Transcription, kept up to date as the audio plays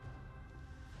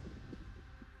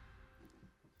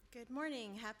Good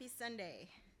morning. Happy Sunday.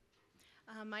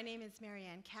 My name is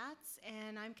Marianne Katz,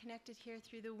 and I'm connected here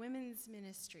through the women's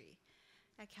ministry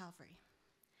at Calvary.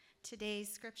 Today's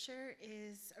scripture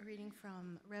is a reading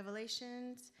from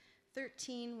Revelations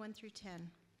 13, 1 through 10.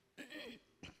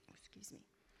 Excuse me.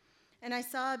 And I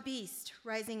saw a beast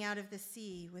rising out of the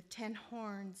sea with 10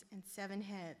 horns and 7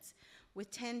 heads, with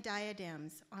 10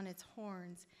 diadems on its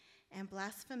horns and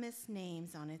blasphemous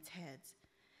names on its heads.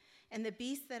 And the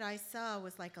beast that I saw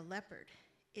was like a leopard.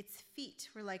 Its feet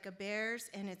were like a bear's,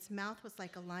 and its mouth was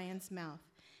like a lion's mouth.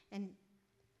 And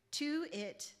to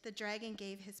it the dragon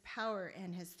gave his power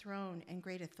and his throne and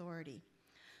great authority.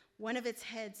 One of its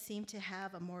heads seemed to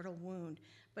have a mortal wound,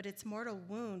 but its mortal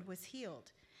wound was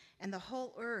healed. And the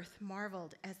whole earth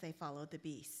marveled as they followed the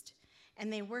beast.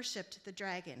 And they worshipped the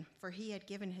dragon, for he had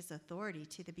given his authority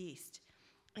to the beast.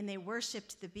 And they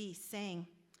worshipped the beast, saying,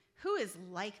 "Who is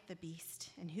like the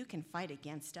beast, and who can fight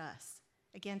against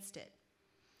it?"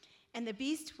 And the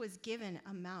beast was given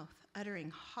a mouth,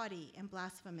 uttering haughty and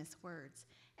blasphemous words,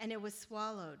 and it was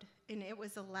swallowed, and it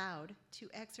was allowed to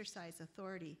exercise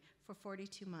authority for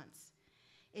 42 months.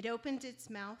 It opened its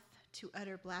mouth to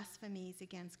utter blasphemies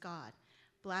against God,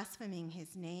 blaspheming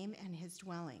his name and his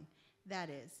dwelling, that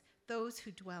is, those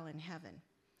who dwell in heaven.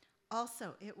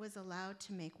 Also, it was allowed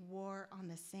to make war on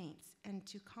the saints and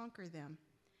to conquer them.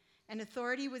 And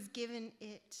authority was given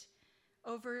it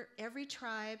over every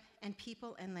tribe and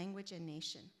people and language and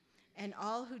nation. And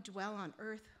all who dwell on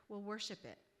earth will worship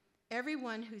it.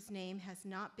 Everyone whose name has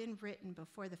not been written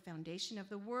before the foundation of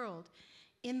the world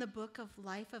in the book of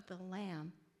life of the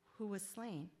Lamb who was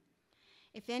slain.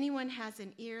 If anyone has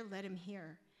an ear, let him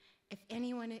hear. If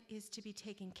anyone is to be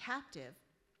taken captive,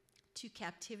 to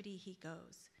captivity he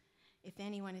goes. If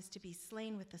anyone is to be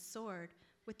slain with the sword,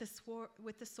 with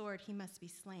the sword he must be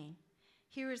slain.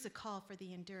 Here is a call for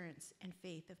the endurance and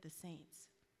faith of the saints.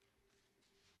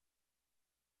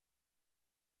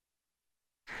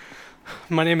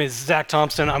 My name is Zack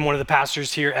Thompson. I'm one of the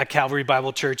pastors here at Calvary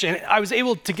Bible Church, and I was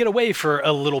able to get away for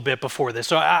a little bit before this.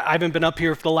 So I haven't been up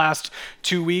here for the last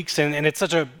 2 weeks, and it's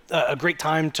such a great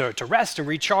time to rest and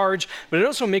recharge, but it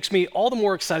also makes me all the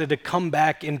more excited to come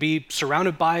back and be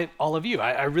surrounded by all of you.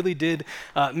 I really did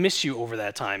miss you over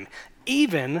that time,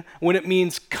 even when it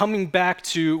means coming back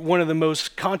to one of the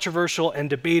most controversial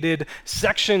and debated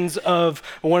sections of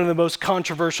one of the most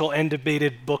controversial and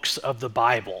debated books of the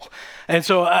Bible. And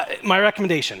so my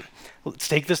recommendation, let's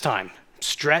take this time.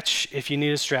 Stretch if you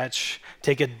need a stretch.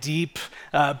 Take a deep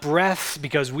breath,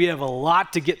 because we have a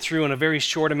lot to get through in a very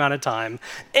short amount of time.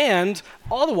 And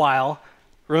all the while,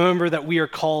 remember that we are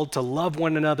called to love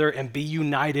one another and be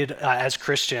united as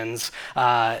Christians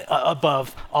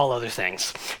above all other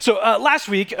things. So last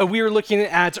week, we were looking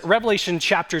at Revelation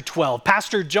chapter 12.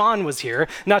 Pastor John was here,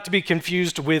 not to be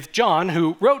confused with John,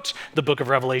 who wrote the book of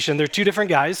Revelation. They're two different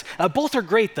guys. Both are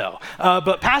great, though.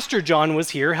 But Pastor John was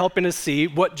here helping us see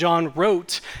what John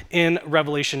wrote in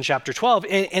Revelation chapter 12.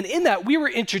 And in that, we were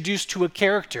introduced to a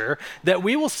character that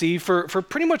we will see for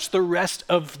pretty much the rest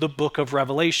of the book of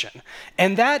Revelation.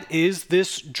 And that is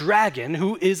this dragon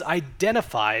who is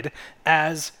identified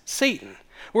as Satan.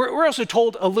 We're also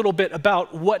told a little bit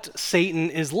about what Satan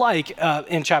is like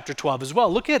in chapter 12 as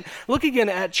well. Look again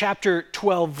at chapter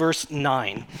 12, verse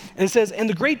 9. And it says, "And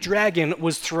the great dragon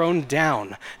was thrown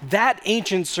down, that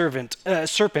ancient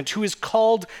serpent who is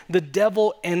called the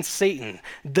devil and Satan,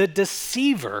 the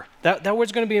deceiver." That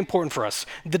word's going to be important for us.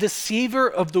 The deceiver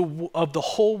of the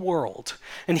whole world.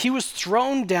 And he was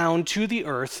thrown down to the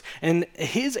earth, and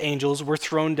his angels were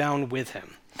thrown down with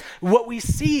him. What we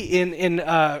see in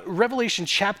Revelation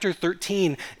chapter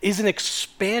 13 is an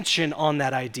expansion on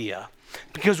that idea.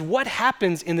 Because what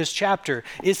happens in this chapter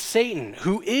is Satan,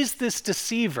 who is this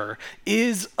deceiver,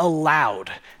 is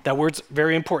allowed. That word's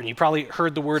very important. You probably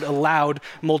heard the word allowed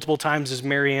multiple times as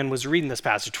Marianne was reading this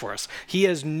passage for us. He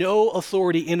has no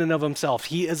authority in and of himself.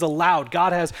 He is allowed.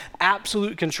 God has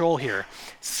absolute control here.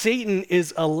 Satan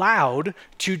is allowed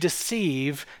to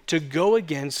deceive, to go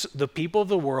against the people of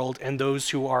the world and those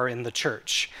who are in the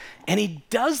church. And he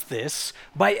does this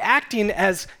by acting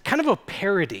as kind of a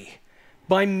parody,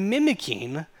 by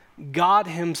mimicking God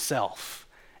himself.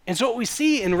 And so what we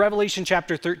see in Revelation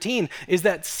chapter 13 is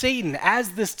that Satan,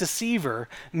 as this deceiver,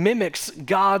 mimics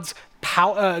God's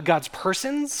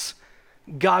persons,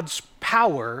 God's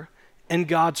power, and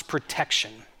God's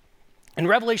protection. In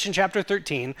Revelation chapter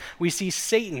 13, we see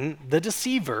Satan, the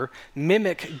deceiver,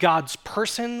 mimic God's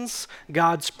persons,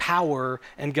 God's power,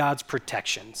 and God's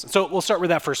protections. So we'll start with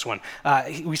that first one.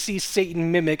 We see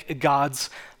Satan mimic God's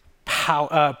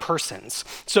persons.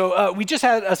 So we just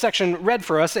had a section read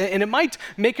for us, and it might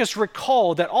make us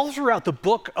recall that all throughout the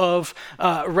book of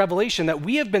Revelation that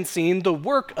we have been seeing the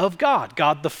work of God,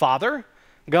 God the Father,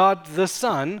 God the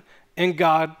Son, and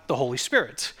God the Holy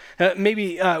Spirit.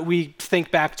 Maybe we think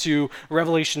back to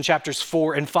Revelation chapters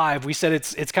 4 and 5. We said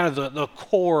it's kind of the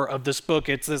core of this book.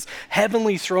 It's this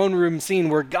heavenly throne room scene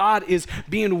where God is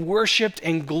being worshiped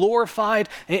and glorified,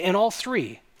 and all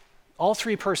three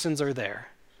persons are there.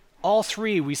 All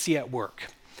three we see at work.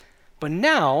 But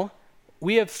now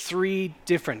we have three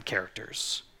different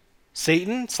characters.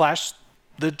 Satan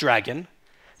 / the dragon,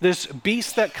 this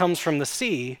beast that comes from the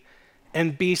sea,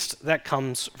 and beast that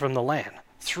comes from the land.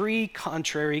 Three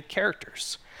contrary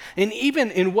characters. And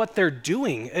even in what they're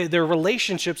doing, their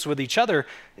relationships with each other,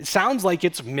 it sounds like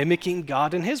it's mimicking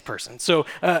God in his person. So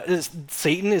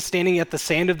Satan is standing at the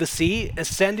sand of the sea,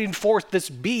 sending forth this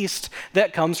beast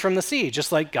that comes from the sea,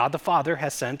 just like God the Father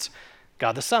has sent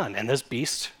God the Son. And this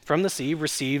beast from the sea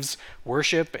receives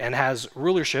worship and has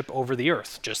rulership over the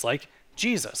earth, just like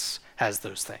Jesus has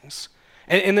those things.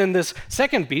 And then this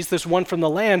second beast, this one from the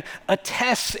land,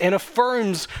 attests and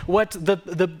affirms what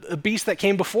the beast that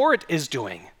came before it is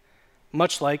doing,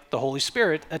 much like the Holy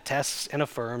Spirit attests and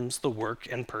affirms the work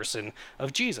and person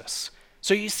of Jesus.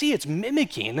 So you see, it's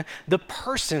mimicking the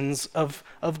persons of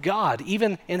God,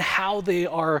 even in how they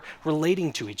are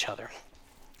relating to each other.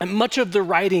 And much of the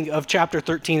writing of chapter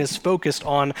 13 is focused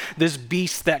on this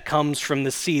beast that comes from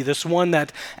the sea, this one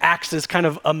that acts as kind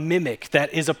of a mimic,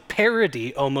 that is a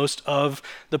parody almost of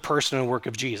the person and work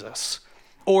of Jesus.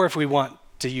 Or if we want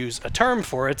to use a term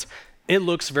for it, it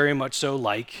looks very much so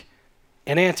like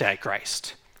an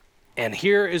antichrist. And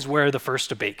here is where the first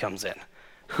debate comes in.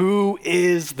 Who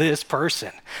is this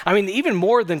person? I mean, even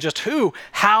more than just who,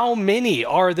 how many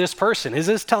are this person? Is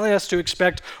this telling us to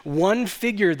expect one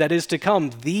figure that is to come,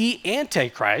 the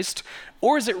Antichrist,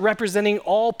 or is it representing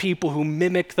all people who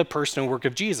mimic the person and work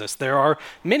of Jesus? There are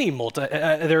many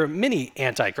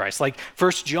antichrists. Like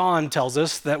 1 John tells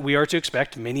us that we are to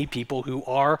expect many people who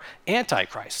are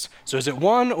antichrists. So is it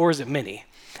one or is it many?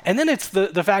 And then it's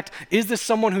the fact, is this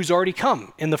someone who's already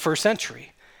come in the first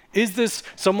century? Is this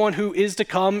someone who is to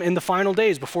come in the final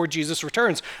days before Jesus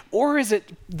returns? Or is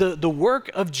it the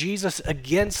work of Jesus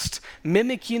against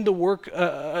mimicking the work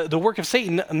of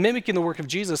Satan, mimicking the work of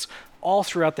Jesus all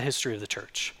throughout the history of the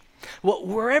church? Well,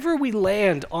 wherever we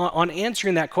land on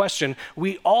answering that question,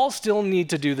 we all still need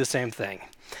to do the same thing.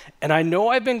 And I know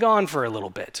I've been gone for a little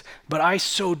bit, but I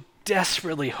so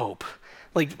desperately hope,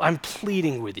 like I'm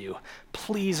pleading with you,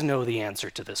 please know the answer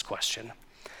to this question.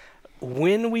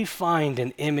 When we find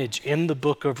an image in the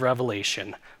book of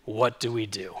Revelation, what do we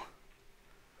do?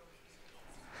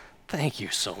 Thank you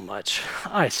so much.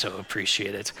 I so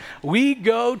appreciate it. We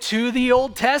go to the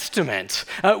Old Testament.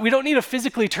 We don't need to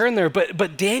physically turn there,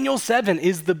 but Daniel 7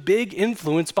 is the big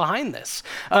influence behind this.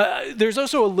 There's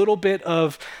also a little bit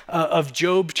of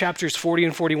Job chapters 40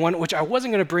 and 41, which I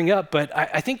wasn't going to bring up, but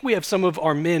I think we have some of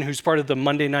our men who's part of the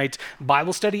Monday night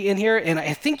Bible study in here, and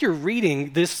I think your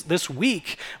reading this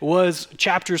week was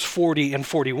chapters 40 and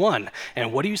 41.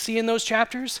 And what do you see in those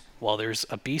chapters? Well, there's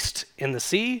a beast in the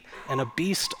sea and a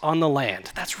beast on the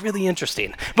land. That's really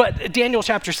interesting. But Daniel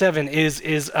chapter 7 is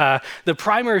the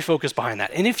primary focus behind that.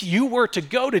 And if you were to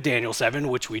go to Daniel 7,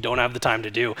 which we don't have the time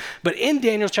to do, but in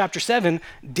Daniel chapter 7,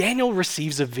 Daniel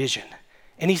receives a vision.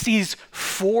 And he sees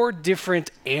 4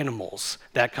 different animals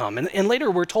that come. And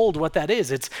later we're told what that is.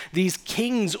 It's these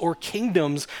kings or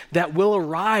kingdoms that will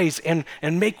arise and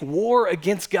make war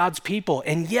against God's people.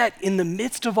 And yet, in the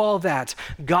midst of all that,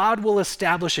 God will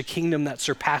establish a kingdom that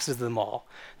surpasses them all,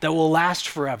 that will last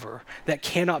forever, that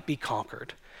cannot be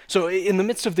conquered. So in the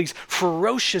midst of these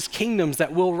ferocious kingdoms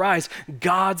that will rise,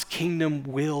 God's kingdom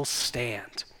will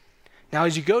stand. Now,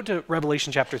 as you go to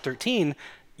Revelation chapter 13,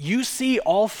 you see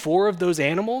all 4 of those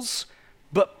animals,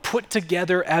 but put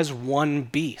together as one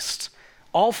beast.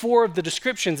 All 4 of the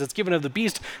descriptions that's given of the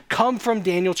beast come from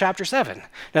Daniel chapter 7.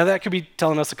 Now that could be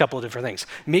telling us a couple of different things.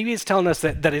 Maybe it's telling us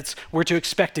that we're to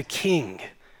expect a king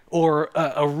or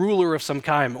a ruler of some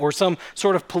kind or some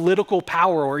sort of political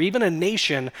power or even a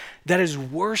nation that is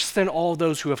worse than all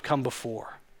those who have come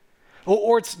before.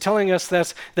 Or it's telling us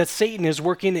that Satan is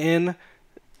working in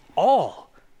all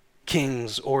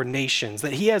kings or nations,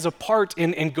 that he has a part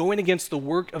in going against the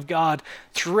work of God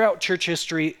throughout church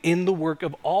history in the work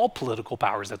of all political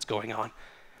powers that's going on.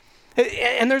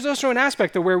 And there's also an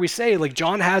aspect of where we say, like,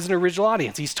 John has an original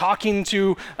audience. He's talking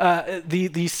to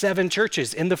these 7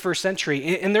 churches in the first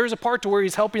century. And there's a part to where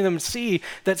he's helping them see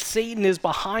that Satan is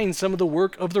behind some of the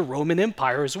work of the Roman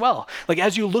Empire as well. Like,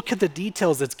 as you look at the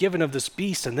details that's given of this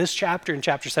beast in this chapter, in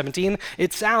chapter 17,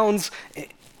 it sounds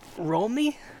roll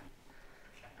me?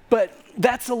 But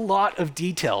that's a lot of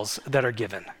details that are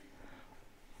given.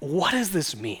 What does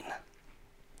this mean?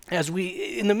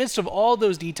 In the midst of all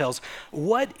those details,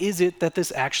 what is it that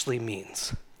this actually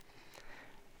means?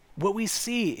 What we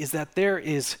see is that there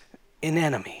is an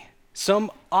enemy,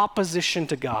 some opposition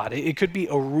to God. It could be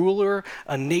a ruler,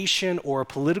 a nation, or a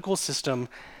political system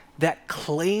that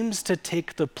claims to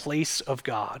take the place of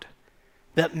God,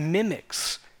 that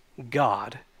mimics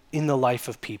God in the life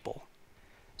of people.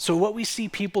 So what we see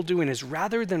people doing is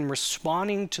rather than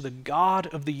responding to the God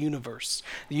of the universe,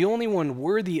 the only one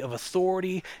worthy of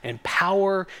authority and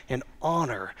power and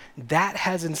honor, that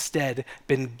has instead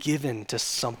been given to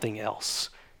something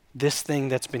else. This thing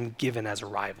that's been given as a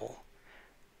rival.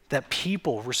 That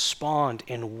people respond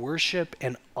in worship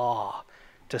and awe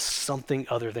to something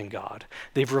other than God.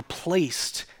 They've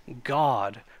replaced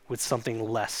God with something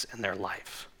less in their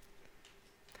life.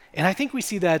 And I think we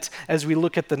see that as we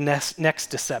look at the next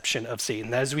deception of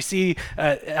Satan, as we see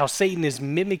how Satan is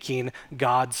mimicking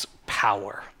God's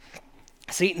power.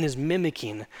 Satan is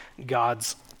mimicking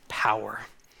God's power.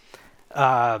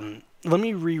 Let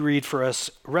me reread for us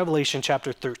Revelation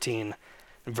chapter 13,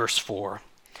 verse 4.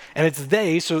 And it's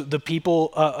they, so the people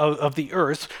of the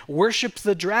earth, worship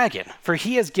the dragon, for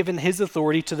he has given his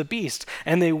authority to the beast.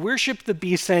 And they worship the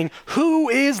beast, saying, "Who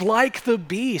is like the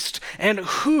beast? And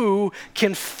who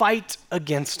can fight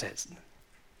against it?"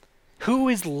 Who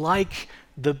is like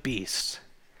the beast?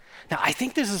 Now, I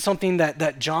think this is something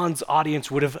that John's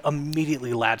audience would have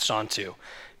immediately latched onto,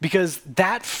 because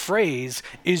that phrase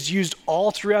is used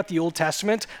all throughout the Old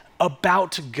Testament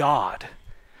about God.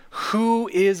 Who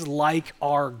is like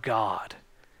our God?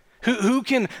 Who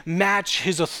can match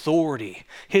his authority,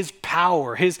 his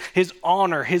power, his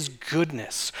honor, his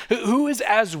goodness? Who is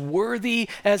as worthy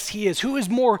as he is? Who is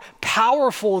more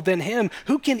powerful than him?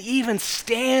 Who can even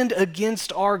stand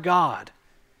against our God?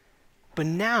 But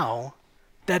now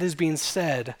that is being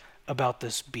said about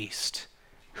this beast.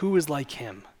 Who is like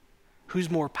him? Who's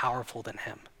more powerful than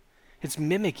him? It's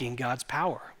mimicking God's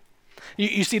power.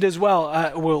 You see it as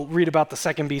well. We'll read about the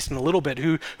second beast in a little bit,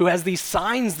 who has these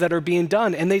signs that are being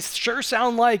done, and they sure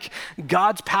sound like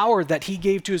God's power that he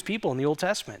gave to his people in the Old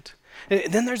Testament.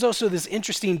 And then there's also this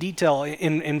interesting detail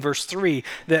in verse 3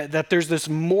 that there's this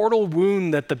mortal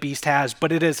wound that the beast has,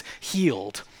 but it is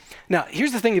healed. Now,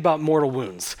 here's the thing about mortal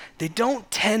wounds. They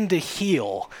don't tend to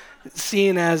heal,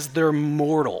 seeing as they're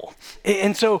mortal.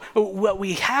 And so what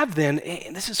we have then,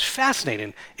 and this is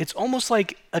fascinating, it's almost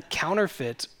like a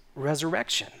counterfeit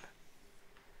resurrection.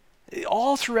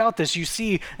 All throughout this, you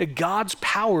see God's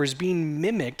power is being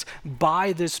mimicked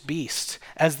by this beast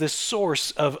as the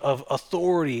source of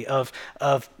authority, of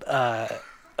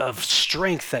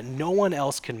strength that no one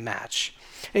else can match.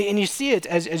 And you see it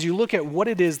as you look at what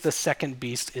it is the second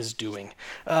beast is doing.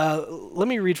 Let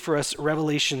me read for us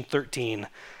Revelation 13,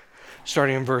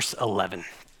 starting in verse 11.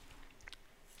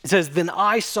 It says, "Then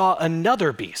I saw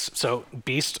another beast," so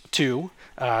beast 2.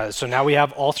 So now we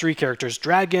have all three characters: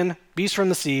 dragon, beast from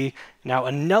the sea, now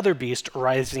another beast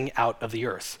rising out of the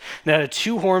earth. Now it had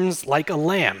two horns like a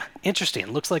lamb.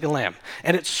 Interesting, looks like a lamb.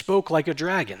 And it spoke like a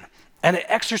dragon. And it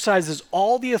exercises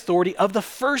all the authority of the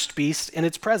first beast in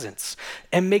its presence,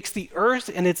 and makes the earth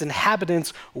and its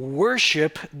inhabitants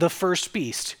worship the first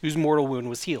beast, whose mortal wound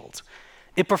was healed.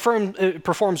 It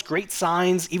performs great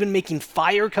signs, even making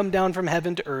fire come down from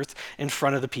heaven to earth in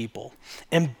front of the people.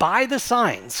 And by the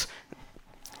signs,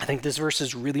 I think this verse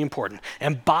is really important,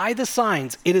 and by the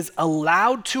signs it is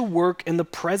allowed to work in the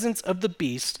presence of the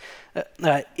beast.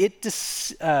 It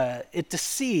deceives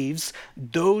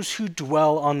those who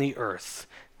dwell on the earth,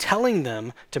 telling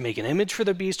them to make an image for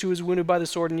the beast who was wounded by the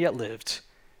sword and yet lived.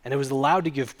 And it was allowed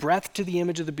to give breath to the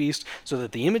image of the beast, so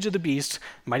that the image of the beast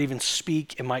might even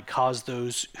speak and might cause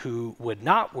those who would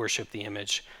not worship the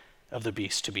image of the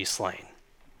beast to be slain.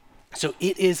 So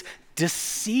it is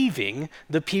deceiving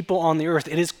the people on the earth.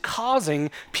 It is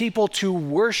causing people to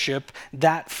worship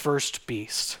that first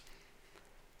beast.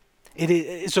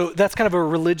 So that's kind of a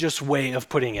religious way of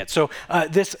putting it. So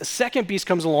this second beast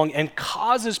comes along and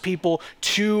causes people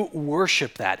to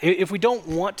worship that. If we don't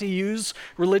want to use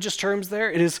religious terms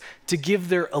there, it is to give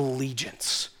their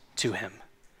allegiance to him,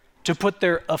 to put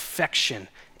their affection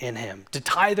in him, to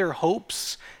tie their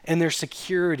hopes and their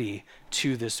security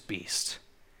to this beast.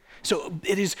 So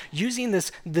it is using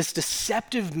this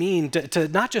deceptive mean to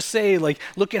not just say, like,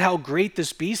 look at how great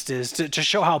this beast is, to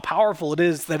show how powerful it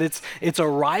is, that it's a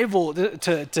rival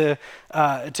to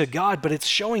God, but it's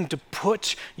showing to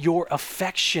put your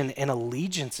affection and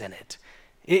allegiance in it.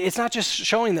 It's not just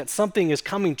showing that something is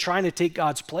coming trying to take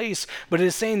God's place, but it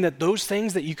is saying that those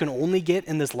things that you can only get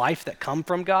in this life that come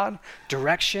from God,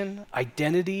 direction,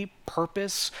 identity,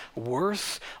 purpose,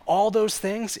 worth, all those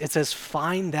things, it says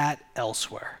find that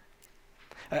elsewhere.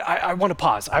 I want to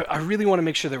pause. I really want to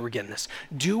make sure that we're getting this.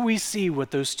 Do we see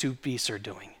what those two beasts are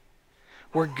doing?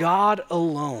 Where God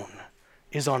alone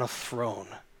is on a throne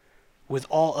with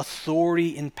all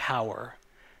authority and power,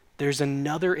 there's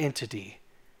another entity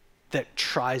that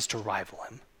tries to rival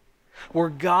him. Where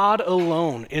God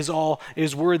alone is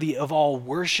worthy of all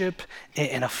worship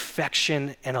and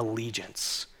affection and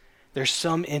allegiance, there's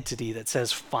some entity that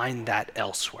says find that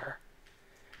elsewhere.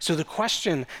 So the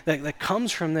question that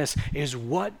comes from this is,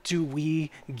 what do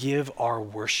we give our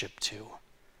worship to?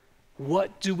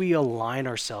 What do we align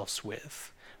ourselves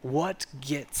with? What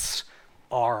gets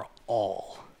our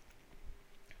all?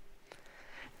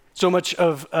 So much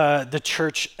of the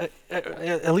church,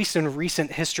 at least in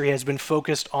recent history, has been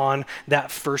focused on that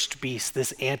first beast,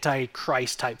 this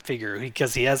antichrist type figure,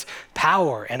 because he has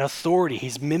power and authority.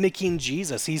 He's mimicking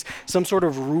Jesus. He's some sort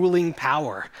of ruling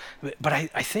power. But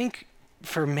I think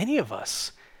for many of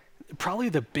us, probably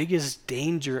the biggest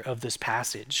danger of this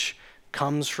passage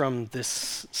comes from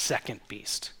this second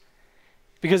beast.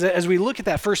 Because as we look at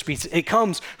that first beast, it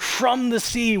comes from the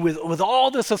sea with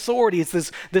all this authority. It's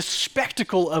this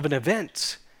spectacle of an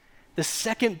event. The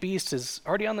second beast is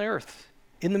already on the earth,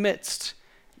 in the midst,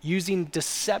 using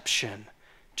deception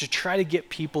to try to get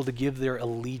people to give their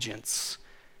allegiance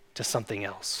to something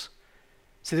else.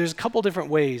 See, there's a couple different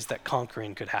ways that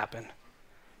conquering could happen.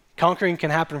 Conquering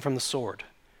can happen from the sword.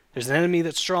 There's an enemy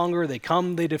that's stronger, they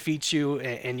come, they defeat you,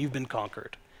 and you've been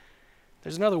conquered.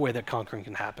 There's another way that conquering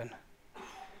can happen.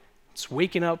 It's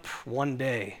waking up one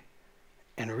day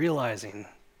and realizing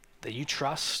that you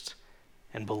trust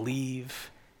and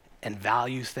believe and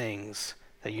value things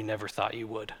that you never thought you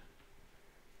would.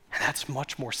 And that's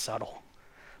much more subtle.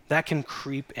 That can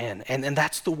creep in. And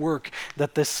that's the work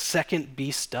that this second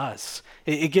beast does.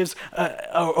 It gives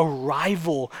a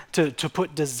rival to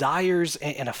put desires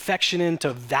and affection in,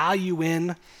 to value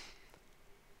in,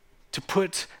 to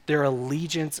put their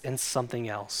allegiance in something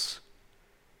else.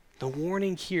 The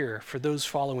warning here for those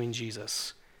following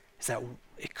Jesus is that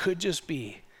it could just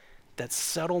be that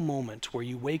subtle moment where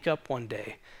you wake up one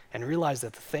day and realize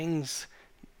that the things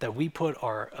that we put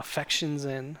our affections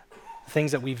in, the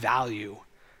things that we value,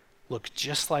 look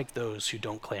just like those who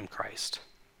don't claim Christ.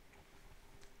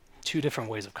 Two different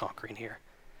ways of conquering here.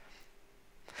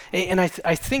 And I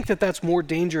think that that's more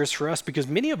dangerous for us because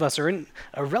many of us are in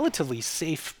a relatively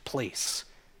safe place,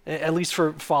 at least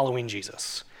for following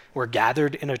Jesus. We're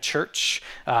gathered in a church,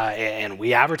 and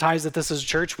we advertise that this is a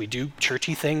church. We do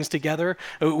churchy things together.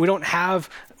 We don't have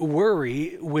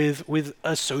worry with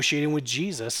associating with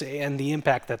Jesus and the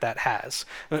impact that has.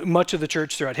 Much of the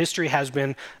church throughout history has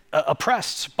been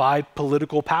oppressed by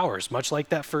political powers, much like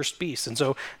that first beast. And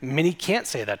so many can't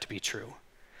say that to be true.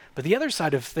 But the other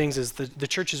side of things is the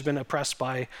church has been oppressed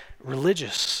by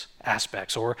religious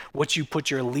aspects, or what you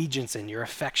put your allegiance in, your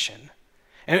affection.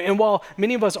 And while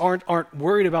many of us aren't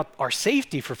worried about our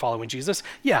safety for following Jesus,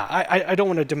 yeah, I don't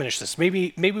want to diminish this.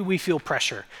 Maybe we feel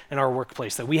pressure in our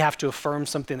workplace that we have to affirm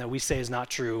something that we say is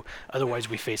not true, otherwise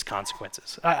we face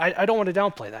consequences. I don't want to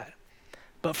downplay that.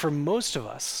 But for most of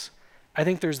us, I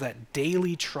think there's that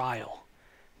daily trial,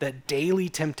 that daily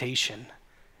temptation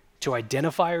to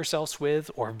identify ourselves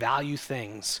with or value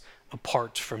things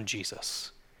apart from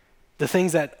Jesus. The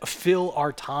things that fill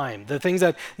our time, the things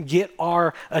that get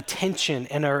our attention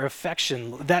and our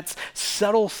affection, that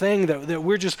subtle thing that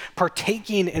we're just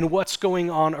partaking in what's going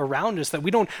on around us, that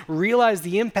we don't realize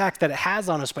the impact that it has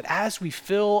on us, but as we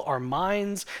fill our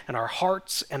minds and our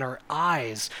hearts and our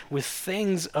eyes with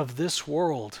things of this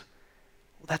world,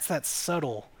 that's that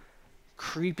subtle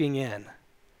creeping in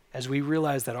as we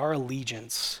realize that our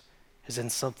allegiance is in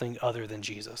something other than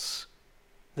Jesus.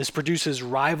 This produces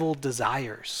rival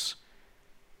desires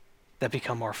that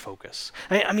become our focus.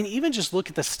 I mean, even just look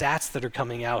at the stats that are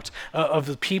coming out of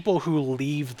the people who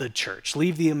leave the church,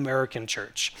 leave the American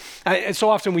church. And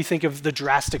so often we think of the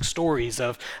drastic stories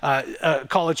of a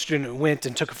college student went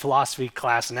and took a philosophy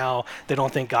class, now they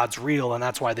don't think God's real, and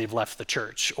that's why they've left the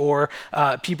church. Or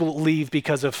people leave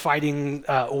because of fighting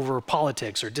over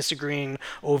politics or disagreeing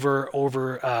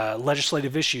over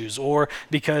legislative issues, or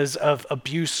because of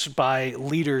abuse by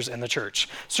leaders in the church.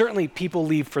 Certainly people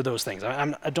leave for those things.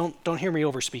 Don't hear me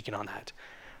over speaking on that.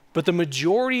 But the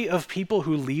majority of people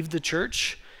who leave the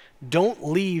church don't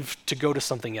leave to go to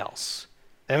something else.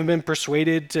 They haven't been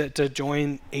persuaded to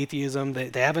join atheism.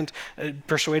 They haven't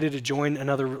persuaded to join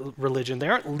another religion. They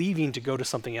aren't leaving to go to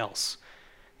something else.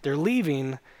 They're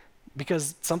leaving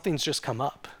because something's just come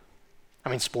up. I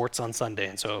mean, sports on Sunday,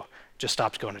 and so just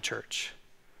stopped going to church.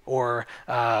 Or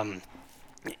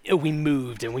we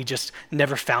moved and we just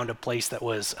never found a place that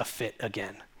was a fit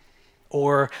again.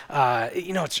 Or,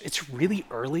 it's really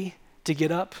early to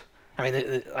get up.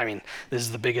 I mean, this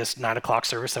is the biggest 9 o'clock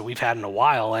service that we've had in a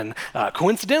while, and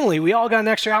coincidentally, we all got an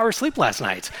extra hour of sleep last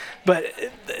night. But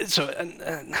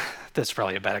that's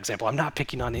probably a bad example. I'm not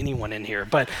picking on anyone in here,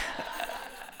 but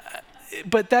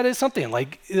that is something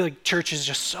like church is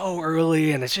just so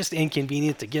early, and it's just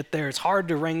inconvenient to get there. It's hard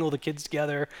to wrangle the kids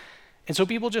together, and so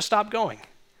people just stop going,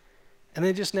 and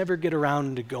they just never get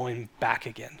around to going back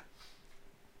again.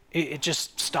 It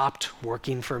just stopped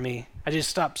working for me. I just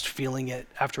stopped feeling it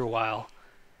after a while.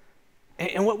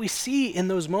 And what we see in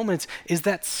those moments is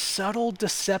that subtle,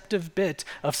 deceptive bit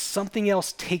of something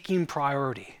else taking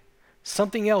priority,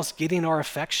 something else getting our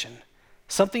affection,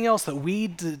 something else that we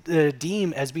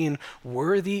deem as being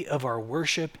worthy of our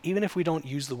worship, even if we don't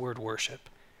use the word worship.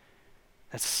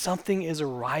 That something is a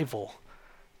rival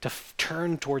to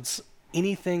turn towards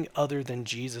anything other than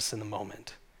Jesus in the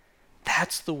moment.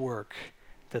 That's the work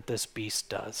that this beast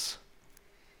does.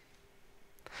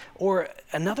 Or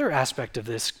another aspect of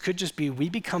this could just be we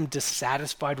become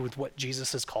dissatisfied with what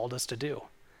Jesus has called us to do.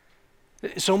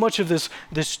 So much of this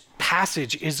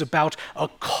passage is about a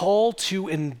call to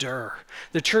endure.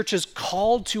 The church is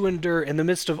called to endure in the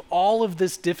midst of all of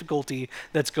this difficulty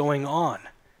that's going on.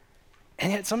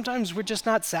 And yet sometimes we're just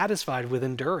not satisfied with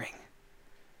enduring.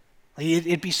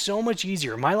 It'd be so much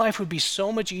easier. My life would be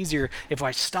so much easier if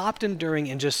I stopped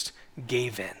enduring and just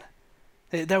gave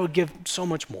in. That would give so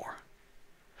much more.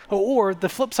 Or the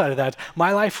flip side of that,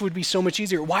 my life would be so much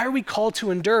easier. Why are we called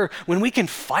to endure when we can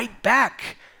fight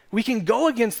back? We can go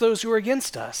against those who are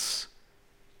against us.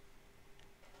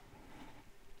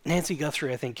 Nancy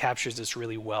Guthrie, I think, captures this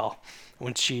really well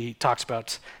when she talks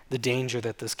about the danger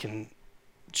that this can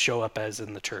show up as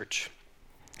in the church.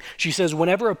 She says,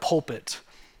 whenever a pulpit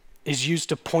is used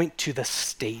to point to the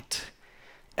state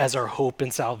as our hope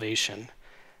and salvation,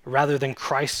 rather than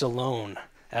Christ alone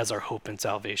as our hope and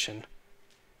salvation,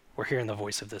 we're hearing the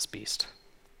voice of this beast.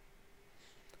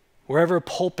 Wherever a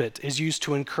pulpit is used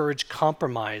to encourage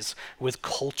compromise with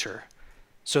culture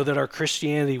so that our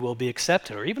Christianity will be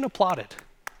accepted or even applauded,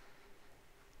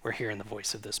 we're hearing the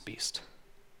voice of this beast.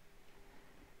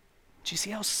 Do you see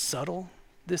how subtle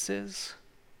this is?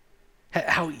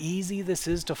 How easy this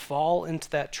is to fall into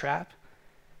that trap?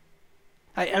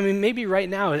 I mean, maybe right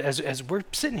now, as we're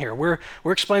sitting here, we're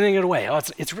explaining it away. Oh,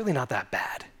 it's really not that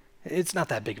bad. It's not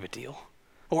that big of a deal.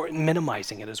 Or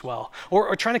minimizing it as well.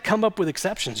 Or trying to come up with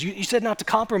exceptions. You said not to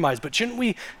compromise, but shouldn't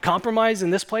we compromise in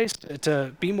this place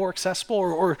to be more accessible?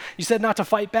 Or you said not to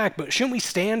fight back, but shouldn't we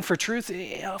stand for truth?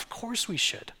 Yeah, of course we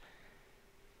should.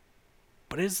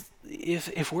 But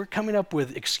if we're coming up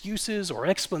with excuses or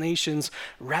explanations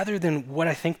rather than what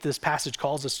I think this passage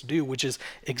calls us to do, which is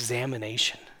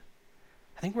examination,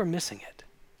 I think we're missing it.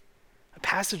 A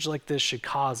passage like this should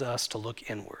cause us to look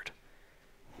inward.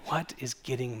 What is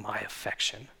getting my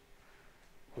affection?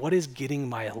 What is getting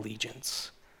my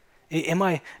allegiance?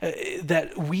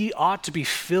 That we ought to be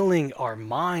filling our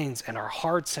minds and our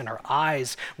hearts and our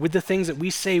eyes with the things that we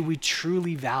say we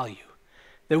truly value.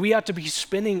 That we ought to be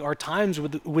spending our times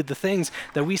with the things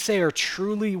that we say are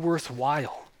truly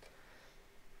worthwhile.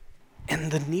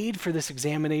 And the need for this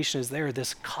examination is there,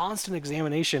 this constant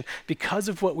examination, because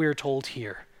of what we are told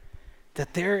here,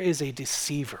 that there is a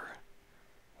deceiver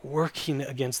working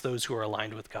against those who are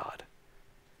aligned with God,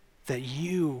 that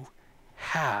you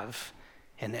have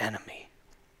an enemy.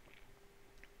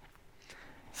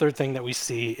 Third thing that we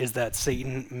see is that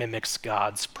Satan mimics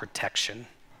God's protection.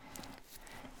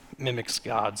 Mimics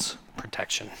God's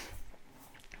protection.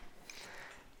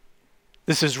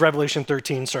 This is Revelation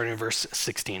 13, starting in verse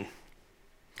 16.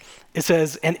 It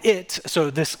says, and it, so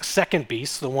this second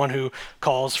beast, the one who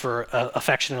calls for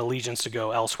affection and allegiance to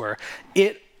go elsewhere,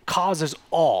 it causes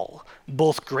all,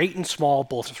 both great and small,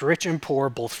 both rich and poor,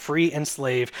 both free and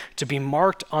slave, to be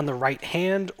marked on the right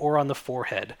hand or on the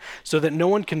forehead, so that no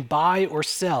one can buy or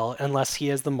sell unless he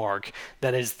has the mark,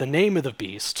 that is the name of the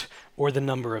beast or the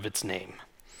number of its name.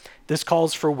 This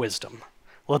calls for wisdom.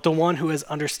 Let the one who has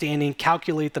understanding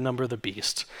calculate the number of the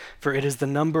beast, for it is the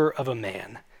number of a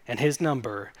man, and his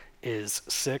number is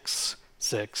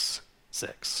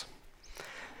 666.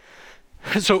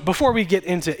 So before we get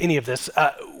into any of this,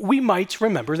 we might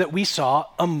remember that we saw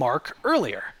a mark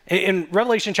earlier. In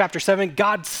Revelation chapter 7,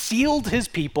 God sealed his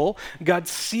people. God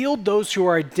sealed those who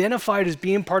are identified as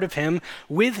being part of him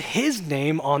with his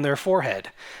name on their forehead.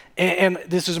 And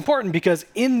this is important because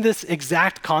in this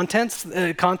exact context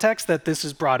that this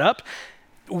is brought up,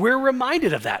 we're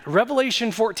reminded of that.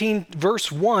 Revelation 14,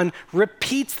 verse 1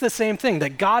 repeats the same thing,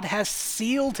 that God has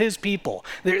sealed his people.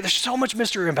 There's so much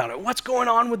mystery about it. What's going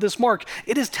on with this mark?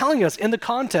 It is telling us in the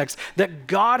context that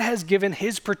God has given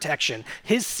his protection,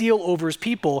 his seal over his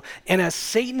people, and as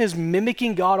Satan is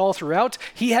mimicking God all throughout,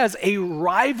 he has a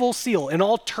rival seal, an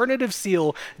alternative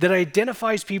seal that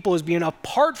identifies people as being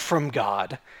apart from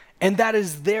God, and that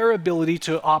is their ability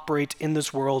to operate in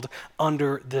this world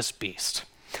under this beast.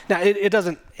 Now, it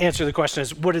doesn't answer the question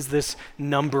as what does this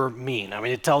number mean? I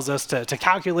mean, it tells us to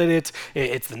calculate it.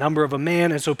 It's the number of a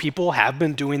man, and so people have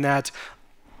been doing that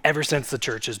ever since the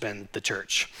church has been the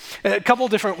church. A couple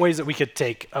different ways that we could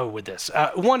take with this.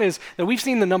 One is that we've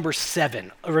seen the number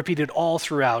 7 repeated all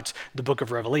throughout the book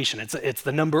of Revelation. It's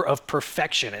the number of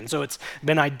perfection, and so it's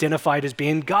been identified as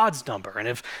being God's number. And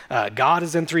if God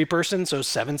is in 3 persons, so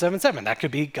 777, that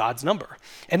could be God's number.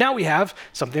 And now we have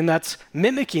something that's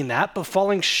mimicking that, but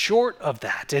falling short of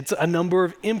that. It's a number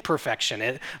of imperfection.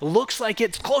 It looks like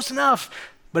it's close enough,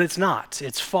 but it's not.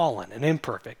 It's fallen and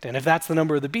imperfect. And if that's the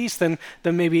number of the beast, then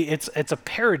maybe it's a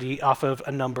parody off of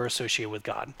a number associated with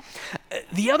God.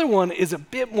 The other one is a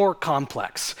bit more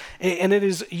complex, and it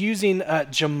is using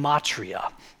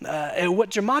gematria.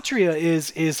 What gematria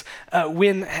is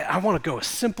when, I want to go as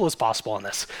simple as possible on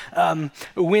this,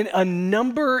 when a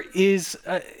number is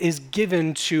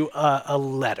given to a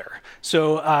letter.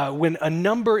 So when a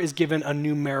number is given a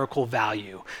numerical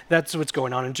value, that's what's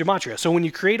going on in gematria. So when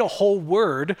you create a whole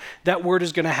word, that word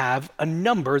is going to have a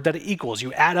number that it equals.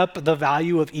 You add up the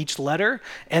value of each letter,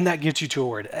 and that gets you to a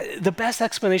word. The best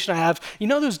explanation I have, you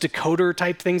know those decoder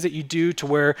type things that you do to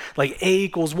where like A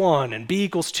equals 1 and B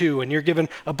equals 2, and you're given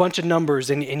a bunch of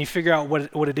numbers and you figure out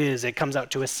what it is. It comes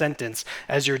out to a sentence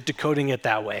as you're decoding it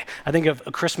that way. I think of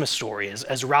A Christmas Story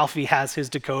as Ralphie has his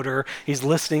decoder. He's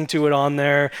listening to it on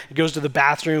there. He goes to the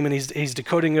bathroom and he's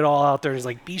decoding it all out there. He's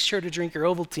like, be sure to drink your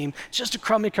Ovaltine. It's just a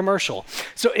crummy commercial.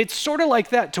 So it's sort of like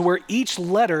that, to where each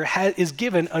letter is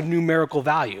given a numerical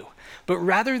value. But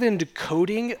rather than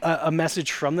decoding a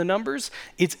message from the numbers,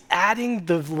 it's adding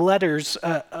the letters,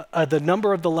 the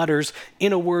number of the letters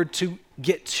in a word to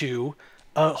get to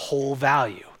a whole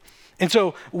value. And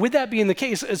so with that being the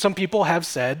case, some people have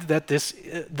said that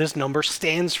this number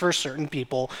stands for certain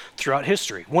people throughout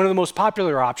history. One of the most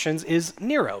popular options is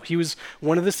Nero. He was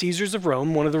one of the Caesars of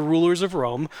Rome, one of the rulers of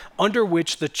Rome, under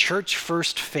which the church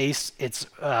first faced its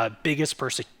biggest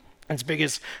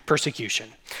persecution.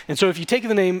 And so if you take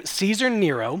the name Caesar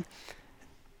Nero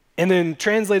and then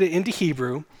translate it into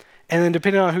Hebrew, and then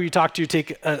depending on who you talk to,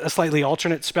 take a slightly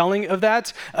alternate spelling of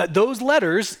that, those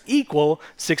letters equal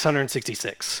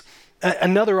 666.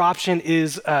 Another option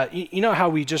is, you know how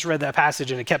we just read that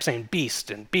passage and it kept saying beast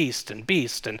and beast and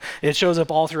beast, and it shows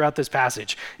up all throughout this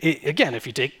passage. Again, if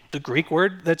you take the Greek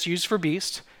word that's used for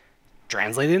beast,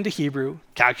 translate it into Hebrew,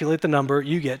 calculate the number,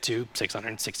 you get to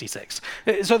 666.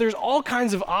 So there's all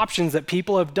kinds of options that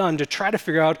people have done to try to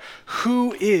figure out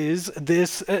who is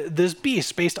this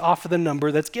beast based off of the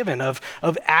number that's given, of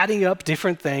adding up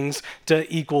different things to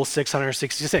equal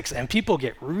 666. And people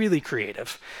get really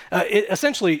creative.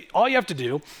 Essentially, all you have to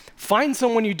do, find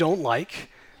someone you don't like,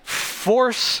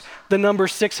 force the number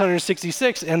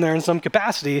 666 in there in some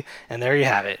capacity, and there you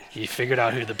have it. You figured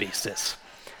out who the beast is.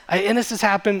 And this has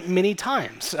happened many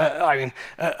times.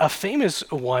 A famous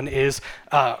one is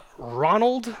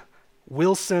Ronald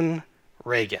Wilson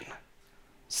Reagan.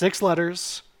 6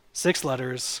 letters, 6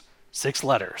 letters, 6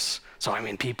 letters. So,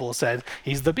 people said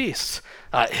he's the beast.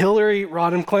 Hillary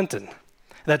Rodham Clinton.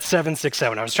 That's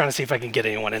 767. I was trying to see if I can get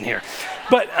anyone in here.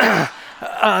 But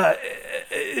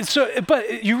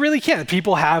but you really can't.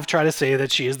 People have tried to say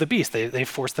that she is the beast. They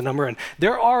force the number in.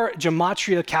 There are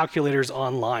gematria calculators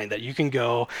online that you can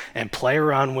go and play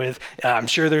around with. I'm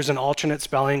sure there's an alternate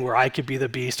spelling where I could be the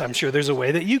beast. I'm sure there's a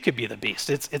way that you could be the beast.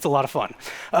 It's a lot of fun.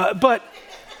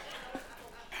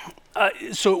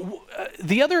 So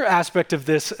the other aspect of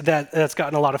this that's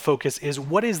gotten a lot of focus is,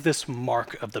 what is this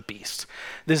mark of the beast?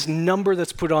 This number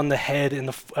that's put on the head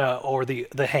and or the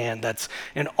hand that's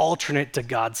an alternate to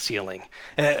God's sealing.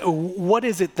 What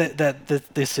is it that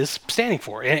this is standing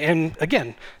for? And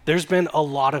again, there's been a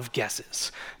lot of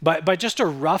guesses. By just a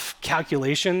rough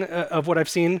calculation of what I've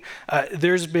seen,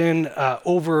 there's been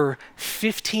over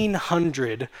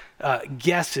 1,500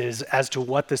 guesses as to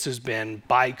what this has been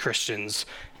by Christians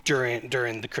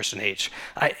during the Christian age.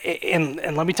 And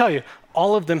let me tell you,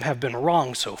 all of them have been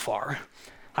wrong so far.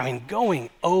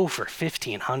 Going 0 for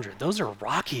 1,500, those are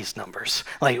Rockies numbers.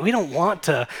 We don't want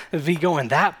to be going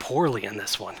that poorly in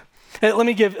this one. Let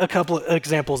me give a couple of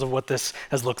examples of what this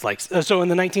has looked like. So in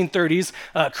the 1930s,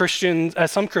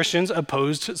 some Christians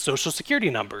opposed Social Security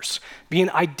numbers. Being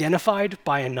identified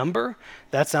by a number,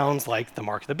 that sounds like the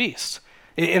mark of the beast.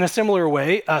 In a similar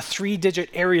way, 3-digit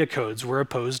area codes were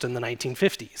opposed in the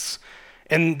 1950s.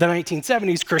 In the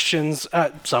 1970s, Christians,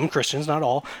 some Christians, not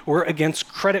all, were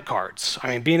against credit cards. I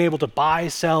mean, being able to buy,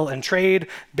 sell, and trade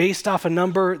based off a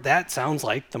number, that sounds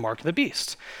like the mark of the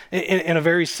beast. In a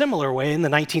very similar way, in the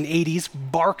 1980s,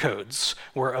 barcodes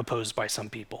were opposed by some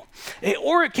people.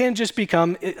 Or it can just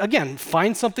become, again,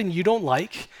 find something you don't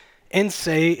like and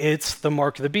say it's the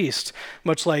mark of the beast,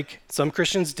 much like some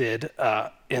Christians did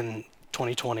in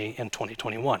 2020 and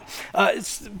 2021.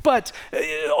 But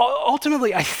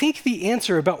ultimately, I think the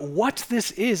answer about what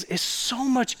this is so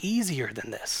much easier than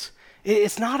this.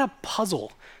 It's not a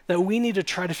puzzle that we need to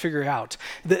try to figure out.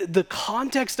 The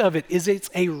context of it is it's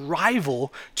a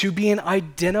rival to being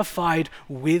identified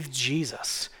with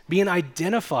Jesus, being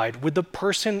identified with the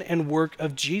person and work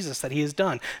of Jesus that he has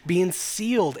done, being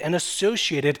sealed and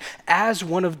associated as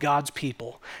one of God's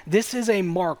people. This is a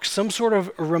mark, some sort of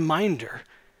reminder,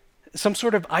 some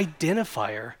sort of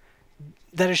identifier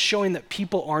that is showing that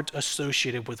people aren't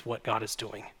associated with what God is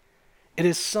doing. It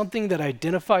is something that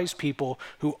identifies people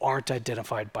who aren't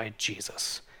identified by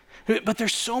Jesus. But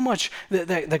there's so much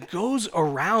that goes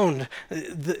around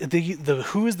the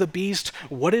who is the beast,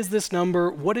 what is this number,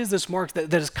 what is this mark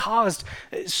that has caused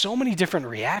so many different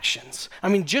reactions. I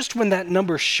mean, just when that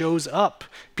number shows up,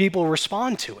 people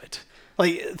respond to it.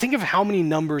 Like, think of how many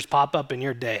numbers pop up in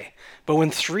your day. But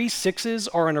when 3 6s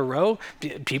are in a row,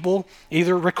 people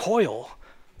either recoil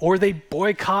or they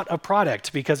boycott a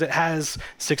product because it has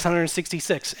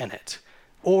 666 in it.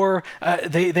 Or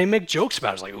they make jokes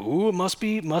about it. It's like, ooh, it must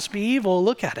be evil.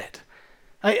 Look at it.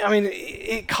 I mean,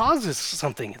 it causes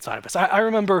something inside of us. I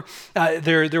remember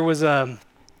there was a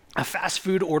fast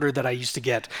food order that I used to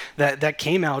get that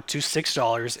came out to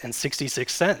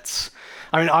 $6.66.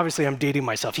 I mean, obviously, I'm dating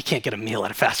myself. You can't get a meal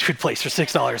at a fast food place for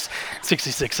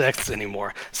 $6.66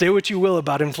 anymore. Say what you will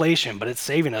about inflation, but it's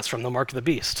saving us from the mark of the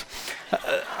beast.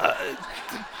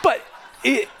 But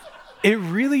it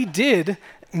really did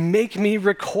make me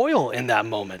recoil in that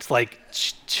moment. Like,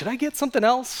 should I get something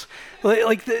else?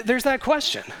 There's that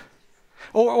question.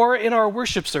 Or in our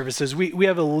worship services, we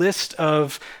have a list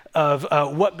of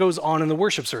what goes on in the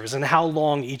worship service and how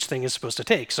long each thing is supposed to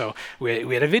take. So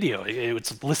we had a video.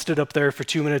 It's listed up there for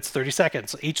 2 minutes, 30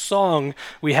 seconds. Each song,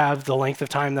 we have the length of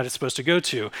time that it's supposed to go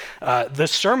to. The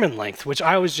sermon length, which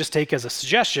I always just take as a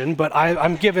suggestion, but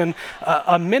I'm given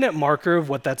a minute marker of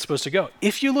what that's supposed to go.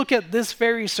 If you look at this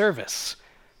very service,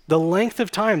 the length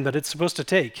of time that it's supposed to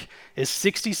take is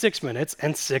 66 minutes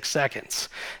and 6 seconds.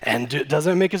 And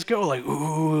doesn't make us go like,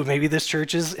 ooh, maybe this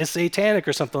church is satanic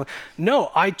or something.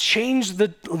 No, I changed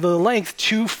the length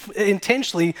to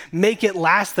intentionally make it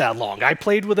last that long. I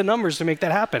played with the numbers to make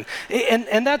that happen.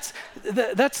 And that's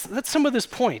some of this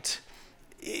point,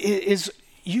 is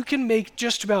you can make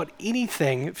just about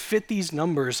anything fit these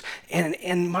numbers,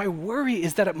 and my worry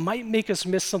is that it might make us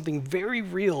miss something very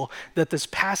real that this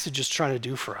passage is trying to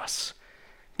do for us.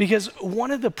 Because one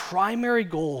of the primary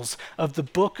goals of the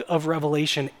book of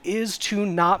Revelation is to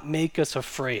not make us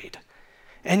afraid.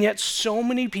 And yet so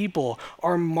many people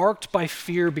are marked by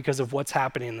fear because of what's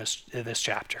happening in this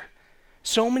chapter.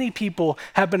 So many people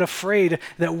have been afraid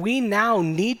that we now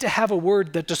need to have a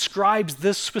word that describes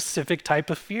this specific type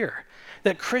of fear.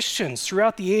 That Christians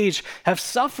throughout the age have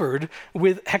suffered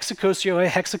with hexakosioe,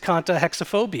 hexakanta,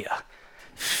 hexaphobia.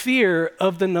 Fear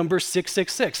of the number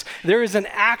 666. There is an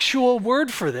actual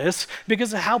word for this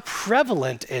because of how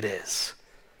prevalent it is.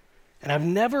 And I've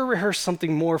never rehearsed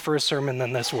something more for a sermon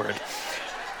than this word.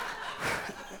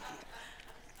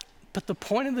 But the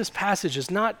point of this passage is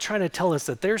not trying to tell us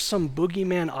that there's some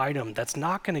boogeyman item that's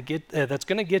going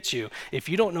to get you if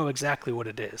you don't know exactly what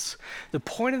it is. The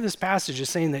point of this passage is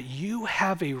saying that you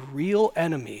have a real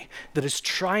enemy that is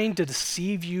trying to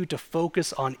deceive you to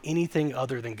focus on anything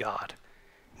other than God.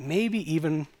 Maybe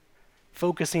even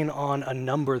focusing on a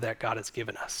number that God has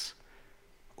given us,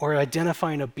 or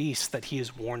identifying a beast that he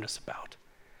has warned us about.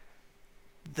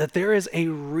 That there is a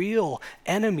real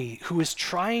enemy who is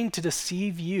trying to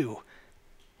deceive you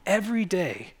every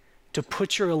day to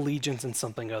put your allegiance in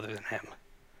something other than him,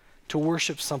 to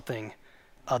worship something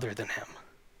other than him.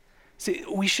 See,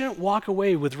 we shouldn't walk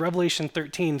away with Revelation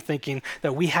 13 thinking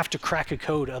that we have to crack a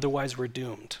code, otherwise we're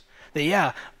doomed.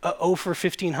 That for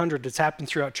 1,500, it's happened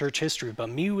throughout church history, but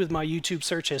me with my YouTube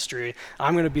search history,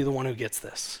 I'm going to be the one who gets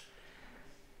this.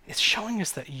 It's showing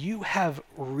us that you have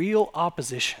real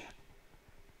opposition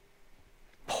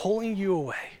pulling you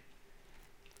away.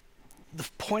 the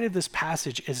point of this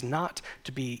passage is not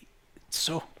to be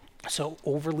so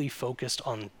overly focused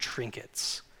on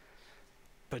trinkets,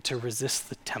 but to resist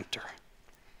the tempter.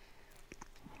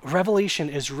 Revelation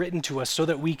is written to us so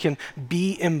that we can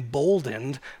be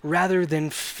emboldened rather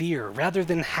than fear, rather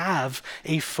than have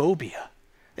a phobia.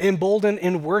 Emboldened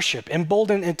in worship,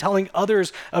 emboldened in telling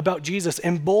others about Jesus,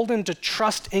 emboldened to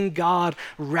trust in God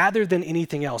rather than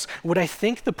anything else. What I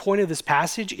think the point of this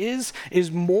passage is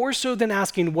more so than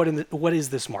asking what is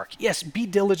this mark. Yes, be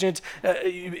diligent,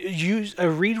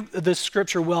 read the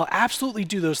scripture well, absolutely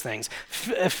do those things.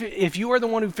 If you are the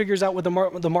one who figures out what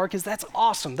the mark is, that's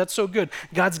awesome, that's so good.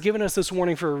 God's given us this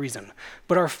warning for a reason.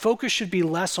 But our focus should be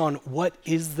less on what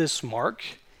is this mark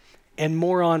and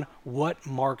more on what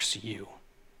marks you.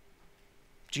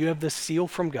 Do you have the seal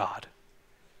from God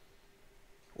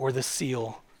or the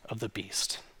seal of the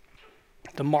beast?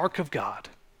 The mark of God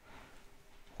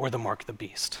or the mark of the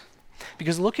beast?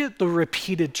 Because look at the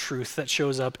repeated truth that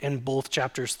shows up in both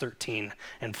chapters 13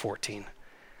 and 14.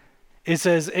 It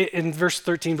says in verse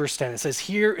 13, verse 10, it says,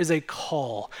 here is a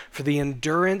call for the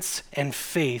endurance and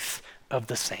faith of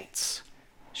the saints.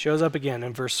 Shows up again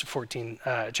in verse 14,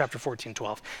 chapter 14,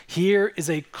 12. Here is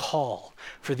a call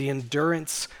for the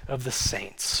endurance of the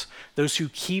saints, those who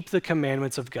keep the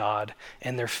commandments of God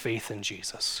and their faith in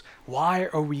Jesus. Why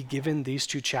are we given these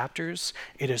two chapters?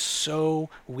 It is so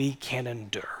we can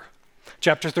endure.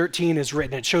 Chapter 13 is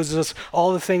written. It shows us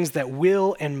all the things that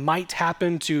will and might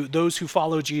happen to those who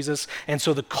follow Jesus, and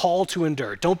so the call to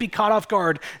endure. Don't be caught off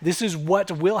guard. This is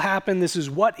what will happen. This is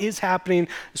what is happening.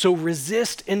 So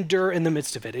resist, endure in the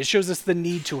midst of it. It shows us the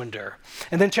need to endure.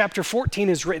 And then chapter 14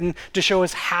 is written to show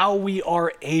us how we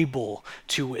are able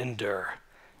to endure.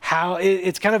 How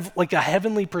it's kind of like a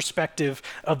heavenly perspective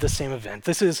of the same event.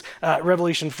 This is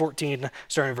Revelation 14,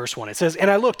 starting in verse 1. It says,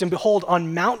 and I looked, and behold,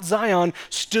 on Mount Zion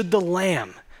stood the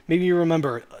Lamb. Maybe you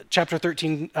remember, chapter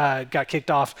 13 got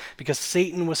kicked off because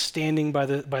Satan was standing by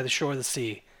the shore of the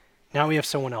sea. Now we have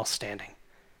someone else standing.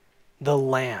 The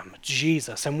Lamb,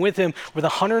 Jesus. And with him were the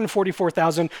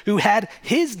 144,000 who had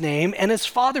his name and his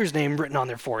Father's name written on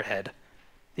their forehead.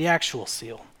 The actual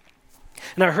seal.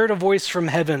 And I heard a voice from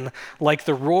heaven like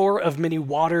the roar of many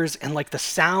waters and like the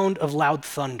sound of loud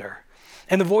thunder.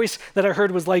 And the voice that I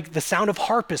heard was like the sound of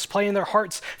harpists playing their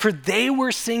harps, for they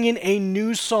were singing a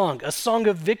new song, a song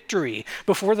of victory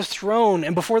before the throne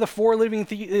and before the four living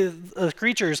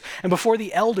creatures and before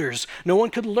the elders. No one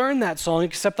could learn that song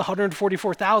except the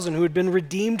 144,000 who had been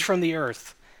redeemed from the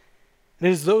earth. And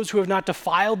it is those who have not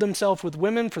defiled themselves with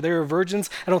women, for they are virgins.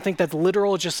 I don't think that's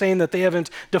literal. It's just saying that they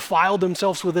haven't defiled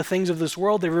themselves with the things of this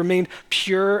world. They remained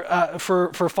pure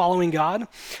for following God.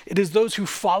 It is those who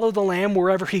follow the Lamb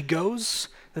wherever he goes,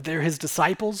 that they're his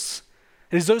disciples.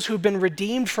 It is those who have been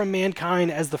redeemed from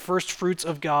mankind as the first fruits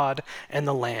of God and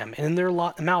the Lamb. And in their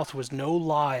mouth was no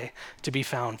lie to be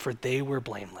found, for they were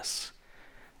blameless.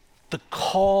 The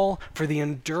call for the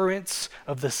endurance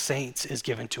of the saints is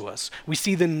given to us. We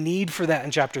see the need for that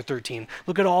in chapter 13.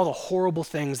 Look at all the horrible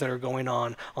things that are going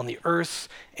on the earth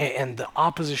and the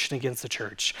opposition against the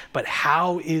church. But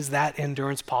how is that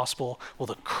endurance possible? Well,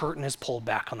 the curtain is pulled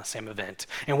back on the same event.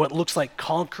 And what looks like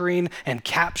conquering and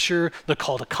capture, the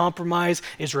call to compromise,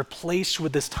 is replaced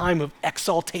with this time of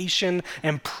exaltation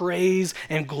and praise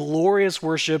and glorious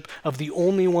worship of the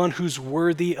only one who's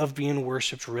worthy of being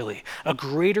worshiped, really. A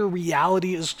greater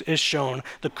reality is shown.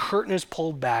 The curtain is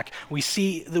pulled back. We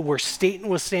see that where Satan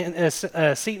was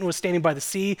standing by the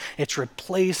sea, it's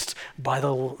replaced by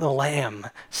the Lamb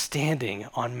standing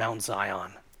on Mount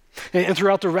Zion. And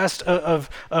throughout the rest of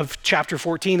chapter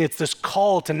 14, it's this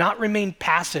call to not remain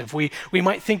passive. We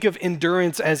might think of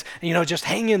endurance as, just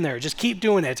hang in there, just keep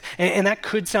doing it. And that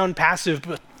could sound passive,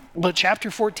 but chapter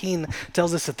 14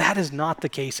 tells us that is not the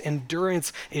case.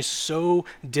 Endurance is so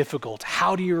difficult.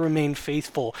 How do you remain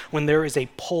faithful when there is a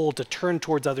pull to turn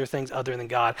towards other things other than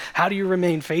God? How do you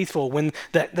remain faithful when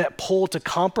that pull to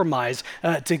compromise,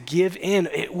 to give in?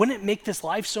 Wouldn't it make this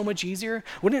life so much easier?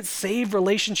 Wouldn't it save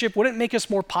relationship? Wouldn't it make us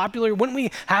more popular? Wouldn't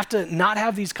we have to not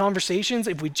have these conversations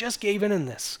if we just gave in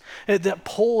this? That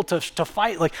pull to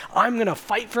fight, like, I'm going to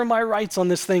fight for my rights on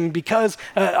this thing because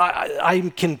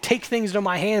I can take things into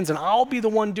my hands and I'll be the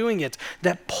one doing it.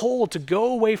 That pull to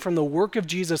go away from the work of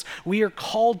Jesus, we are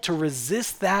called to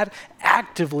resist that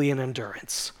actively in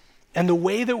endurance. And the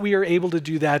way that we are able to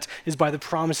do that is by the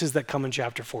promises that come in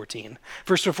chapter 14.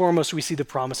 First and foremost, we see the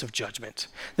promise of judgment.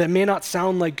 That may not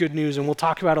sound like good news, and we'll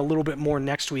talk about it a little bit more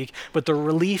next week, but the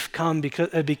relief comes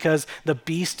because the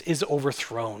beast is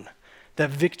overthrown. that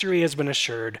victory has been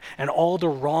assured and all the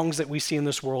wrongs that we see in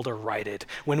this world are righted.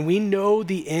 When we know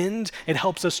the end, it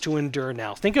helps us to endure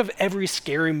now. Think of every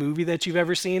scary movie that you've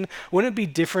ever seen. Wouldn't it be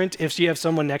different if you have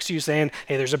someone next to you saying,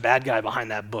 hey, there's a bad guy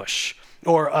behind that bush?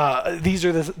 Or these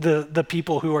are the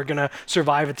people who are going to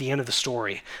survive at the end of the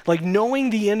story. Like,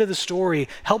 knowing the end of the story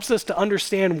helps us to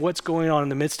understand what's going on in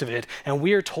the midst of it, and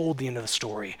we are told the end of the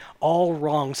story. All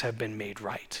wrongs have been made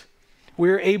right.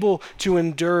 We're able to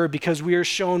endure because we are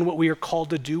shown what we are called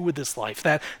to do with this life,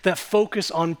 that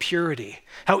focus on purity.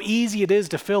 How easy it is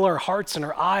to fill our hearts and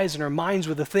our eyes and our minds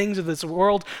with the things of this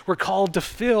world. We're called to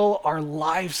fill our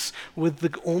lives with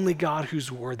the only God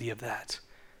who's worthy of that.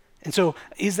 And so,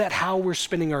 is that how we're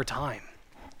spending our time?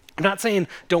 I'm not saying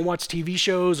don't watch TV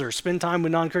shows or spend time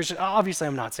with non-Christians. Obviously,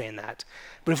 I'm not saying that.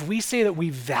 But if we say that we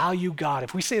value God,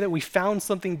 if we say that we found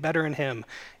something better in him,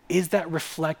 is that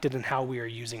reflected in how we are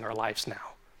using our lives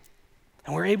now?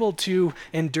 And we're able to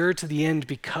endure to the end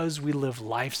because we live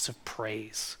lives of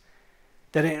praise.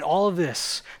 That in all of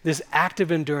this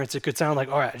active endurance, it could sound like,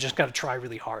 all right, I just got to try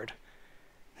really hard.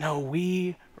 No,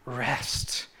 we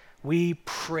rest. We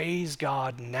praise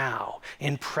God now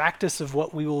in practice of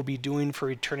what we will be doing for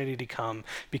eternity to come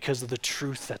because of the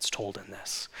truth that's told in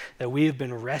this, that we have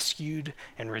been rescued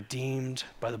and redeemed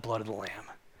by the blood of the Lamb,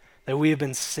 that we have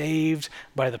been saved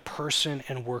by the person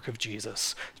and work of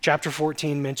Jesus. Chapter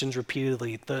 14 mentions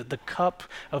repeatedly the cup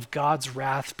of God's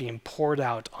wrath being poured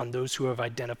out on those who have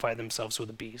identified themselves with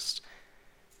the beast.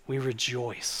 We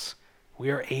rejoice.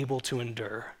 We are able to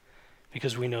endure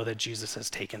because we know that Jesus has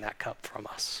taken that cup from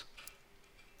us.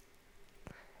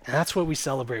 And that's what we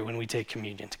celebrate when we take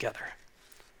communion together.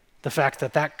 The fact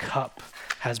that that cup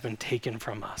has been taken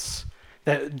from us,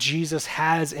 that Jesus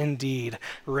has indeed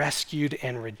rescued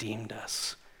and redeemed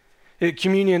us.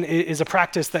 Communion is a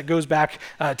practice that goes back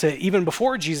to even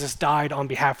before Jesus died on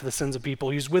behalf of the sins of people.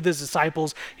 He was with his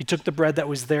disciples. He took the bread that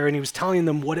was there and he was telling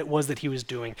them what it was that he was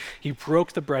doing. He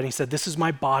broke the bread and he said, this is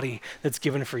my body that's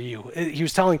given for you. He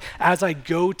was telling, as I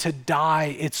go to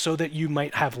die, it's so that you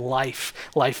might have life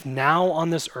now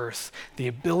on this earth, the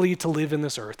ability to live in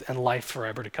this earth and life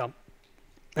forever to come.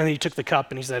 And then he took the cup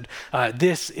and he said,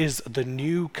 this is the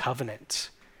new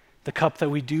covenant. The cup that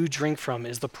we do drink from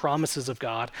is the promises of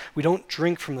God. We don't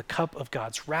drink from the cup of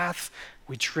God's wrath.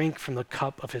 We drink from the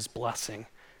cup of his blessing,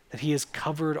 that he has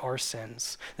covered our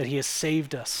sins, that he has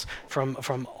saved us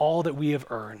from all that we have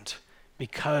earned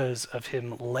because of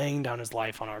him laying down his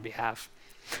life on our behalf.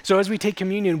 So as we take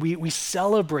communion, we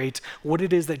celebrate what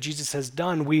it is that Jesus has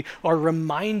done. We are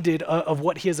reminded of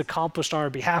what he has accomplished on our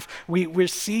behalf. We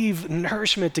receive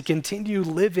nourishment to continue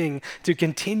living, to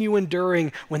continue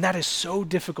enduring when that is so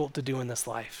difficult to do in this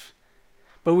life.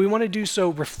 But we want to do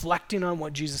so reflecting on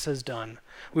what Jesus has done.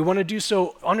 We want to do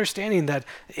so understanding that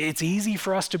it's easy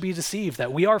for us to be deceived,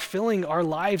 that we are filling our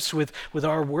lives with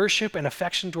our worship and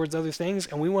affection towards other things,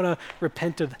 and we want to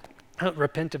repent of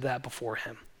that before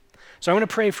him. So I'm going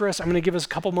to pray for us. I'm going to give us a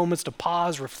couple moments to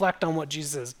pause, reflect on what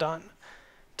Jesus has done,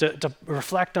 to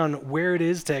reflect on where it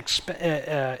is,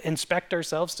 to inspect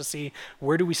ourselves to see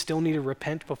where do we still need to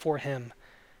repent before him.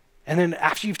 And then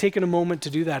after you've taken a moment to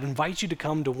do that, I invite you to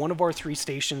come to one of our 3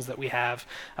 stations that we have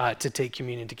to take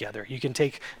communion together. You can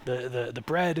take the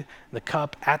bread, the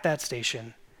cup at that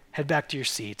station, head back to your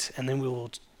seat, and then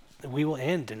we will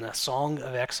end in a song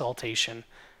of exaltation,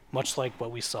 much like what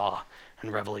we saw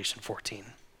in Revelation 14.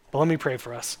 But let me pray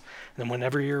for us, and then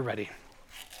whenever you're ready,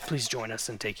 please join us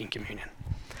in taking communion.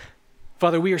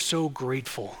 Father, we are so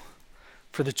grateful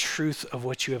for the truth of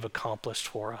what you have accomplished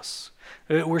for us.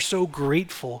 We're so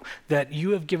grateful that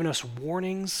you have given us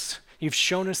warnings. You've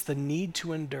shown us the need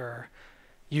to endure.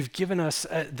 You've given us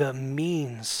the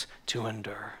means to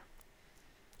endure.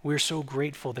 We're so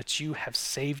grateful that you have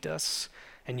saved us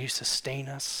and you sustain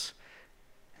us.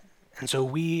 And so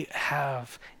we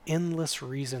have endless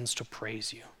reasons to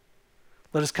praise you.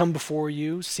 Let us come before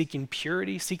you seeking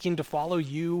purity, seeking to follow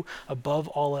you above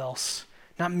all else,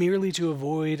 not merely to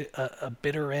avoid a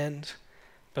bitter end,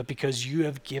 but because you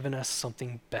have given us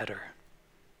something better.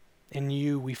 In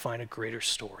you, we find a greater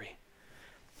story.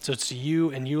 So it's to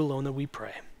you and you alone that we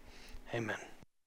pray. Amen.